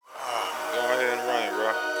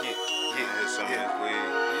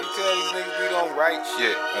tight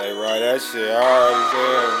shit. Hey, right, that shit already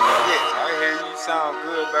there, man. Shit, I hear you sound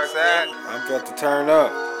good back there. I'm about to turn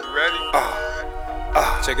up. You ready?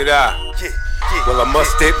 Check it out. Well, I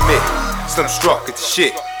must admit, Slim struck at the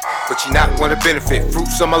shit, but you not wanna benefit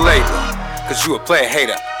fruits of my labor. Cause you a player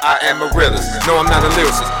hater, I am a realist. No, I'm not a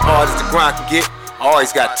lyricist, hard as the grind can get. I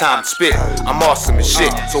always got time to spit, I'm awesome as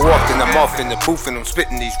shit. So often I'm off in the booth and I'm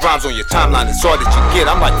spitting these rhymes on your timeline. It's all that you get,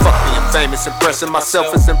 I'm like fuck being famous. Impressing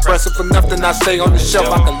myself is impressive enough to not stay on the shelf.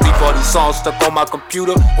 I can leave all these songs stuck on my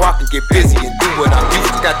computer, or I can get busy and do what I'm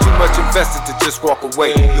used to. Got too much invested to just walk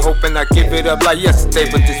away. You hoping I give it up like yesterday,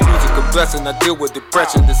 but this music a blessing. I deal with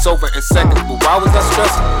depression, it's over in seconds. But why was I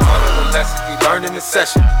stressing? All of the lessons we learned in the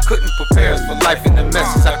session couldn't prepare us for life in the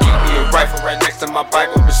message. I keep me a rifle right next to my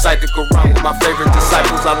Bible, recite the Quran with my favorite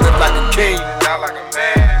disciples. I live like a king, Like a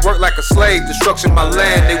man. work like a slave, destruction my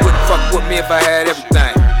land. They wouldn't fuck with me if I had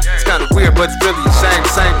everything. It's kinda weird, but it's really the same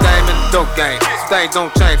thing in the dope game. Things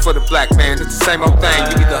don't change for the black man, it's the same old thing.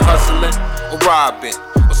 You either hustling or robbing,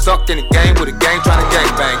 or stuck in a game with a gang trying to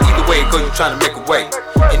gangbang. Either way it goes, you trying to make a way.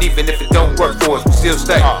 And even if it don't work for us, we still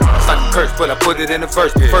stay. It's like a curse, but I put it in the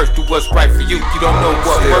verse. But first, do what's right for you. You don't know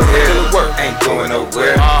what works until it works. Ain't going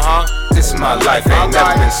nowhere. This is my life, ain't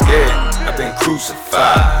never been scared. I've been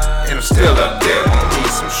crucified, and I'm still up there. We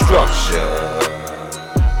need some structure.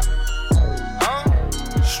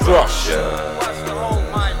 Structure.